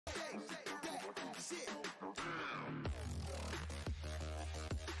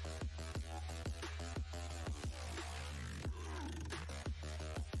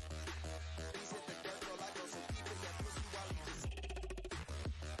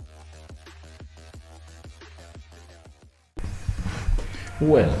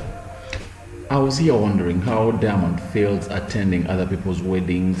Well, I was here wondering how Diamond fails attending other people's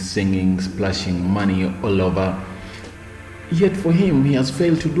weddings, singing, splashing money all over. Yet for him, he has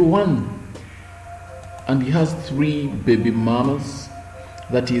failed to do one. And he has 3 baby mamas.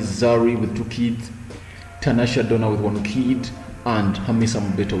 That is Zari with 2 kids, Tanasha Donna with 1 kid, and Hamisa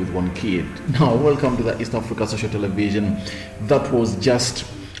Mbeto with 1 kid. Now, welcome to the East Africa Social Television. That was just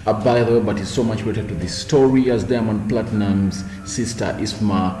a by the way, but it's so much related to this story, as Diamond Platnumz's sister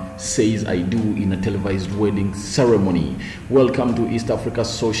Esma says I do in a televised wedding ceremony. Welcome to East Africa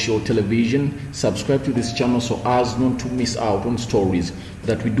Social Television. Subscribe to this channel so as not to miss out on stories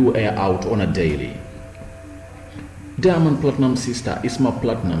that we do air out on a daily. Diamond Platnumz's sister Esma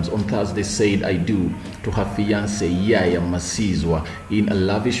Platnumz on Thursday said I do to her fiancé Yaya Masizwa in a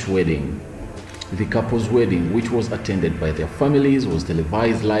lavish wedding. The couple's wedding, which was attended by their families, was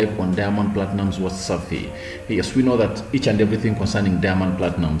televised live on Diamond Platnumz Wasafi. Yes, we know that each and everything concerning Diamond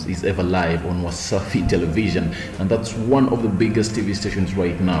Platnumz is ever live on Wasafi television, and that's one of the biggest TV stations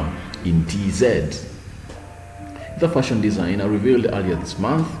right now in TZ. The fashion designer revealed earlier this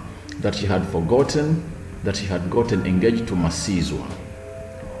month that she had gotten engaged to Masizwa.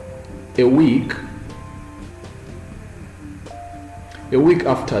 A week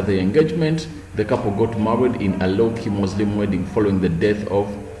after the engagement, the couple got married in a low-key Muslim wedding following the death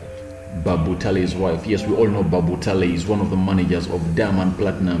of Babu Tale's wife. Yes, we all know Babu Tale is one of the managers of Diamond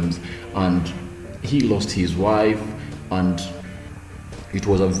Platnumz, and he lost his wife, and it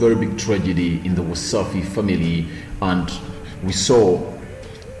was a very big tragedy in the Wasafi family, and we saw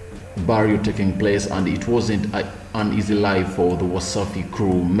burial taking place, and it wasn't an easy life for the Wasafi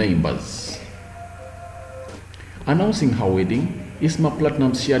crew members. Announcing her wedding, Esma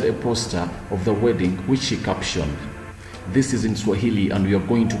Platnumz shared a poster of the wedding which she captioned. This is in Swahili, and we are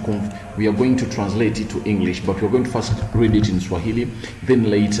going to translate it to English, but we're going to first read it in Swahili,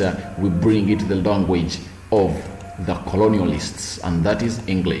 then later we bring it to the language of the colonialists, and that is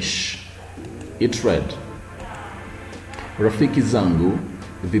English. It read, Rafiki zangu,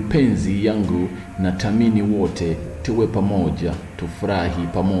 vipenzi yangu na tamini wote tuwe pamoja, tufurahi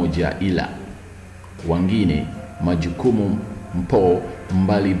pamoja, ila wangine majukumu mpo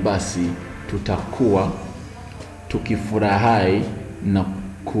mbali, basi tutakuwa tukifurahi na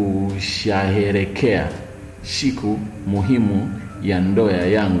kusherehekea siku muhimu ya ndoa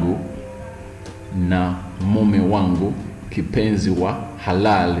yangu na mume wangu kipenzi wa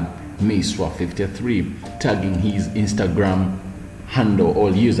halal Miswa 53, tagging his Instagram handle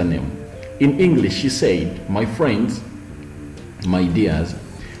or username. In English, she said, my friends, my dears,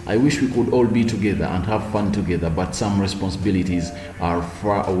 I wish we could all be together and have fun together, but some responsibilities are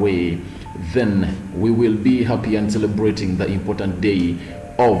far away. Then we will be happy and celebrating the important day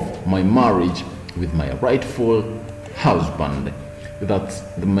of my marriage with my rightful husband. That's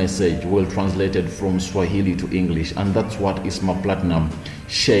the message, well translated from Swahili to English, and that's what Esma Platnumz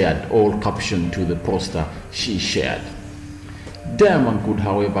shared, all captioned to the poster she shared. Diamond could,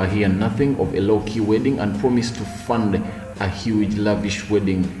 however, hear nothing of a low-key wedding and promised to fund a huge lavish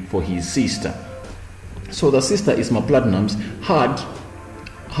wedding for his sister. So the sister Esma Platnumz had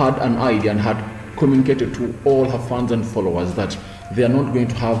an idea and had communicated to all her fans and followers that they are not going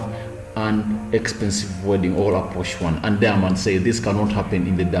to have an expensive wedding or a posh one. And Diamond said this cannot happen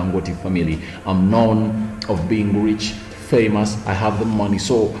in the Dangote family. I'm known of being rich, famous, I have the money,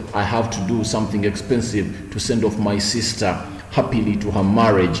 so I have to do something expensive to send off my sister happily to her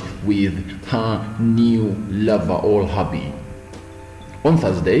marriage with her new lover, all happy. On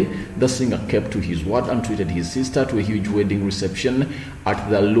Thursday, the singer kept to his word and treated his sister to a huge wedding reception at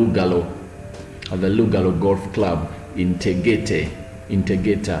the Lugalo Golf Club in Tegeta,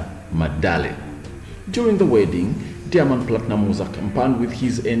 Madale. During the wedding, Diamond Platnumz was accompanied with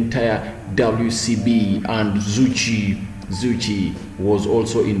his entire WCB, and Zuchi was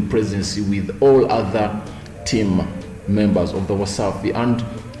also in presence with all other team members of the Wasafi. And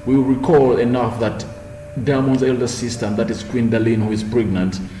we will recall enough that Diamond's elder sister, and that is Queen Darlene, who is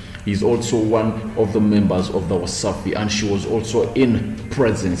pregnant, is also one of the members of the Wasafi, and she was also in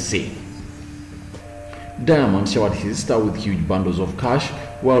presence. Diamond showered his sister with huge bundles of cash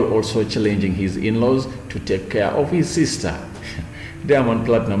while also challenging his in-laws to take care of his sister. Diamond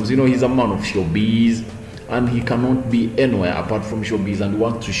Platnumz, you know, he's a man of showbiz, and he cannot be anywhere apart from showbiz and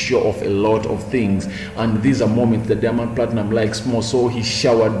wants to show off a lot of things, and these are moments that Diamond Platnumz likes more. So he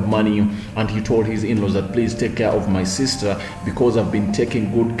showered money and he told his in-laws that please take care of my sister because I've been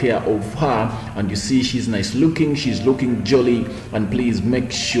taking good care of her, and you see she's nice looking, she's looking jolly, and please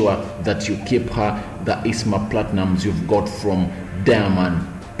make sure that you keep her the Esma Platnumz you've got from Diamond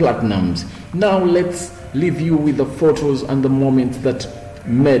Platnumz. Now let's leave you with the photos and the moment that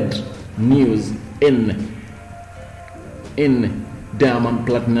made news in Diamond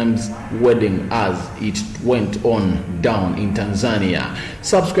Platnumz wedding as it went on down in Tanzania.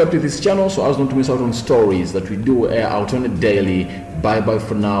 Subscribe to this channel so as not to miss out on stories that we do air out on a daily. Bye bye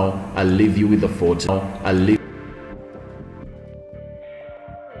for now. I'll leave you with the photo.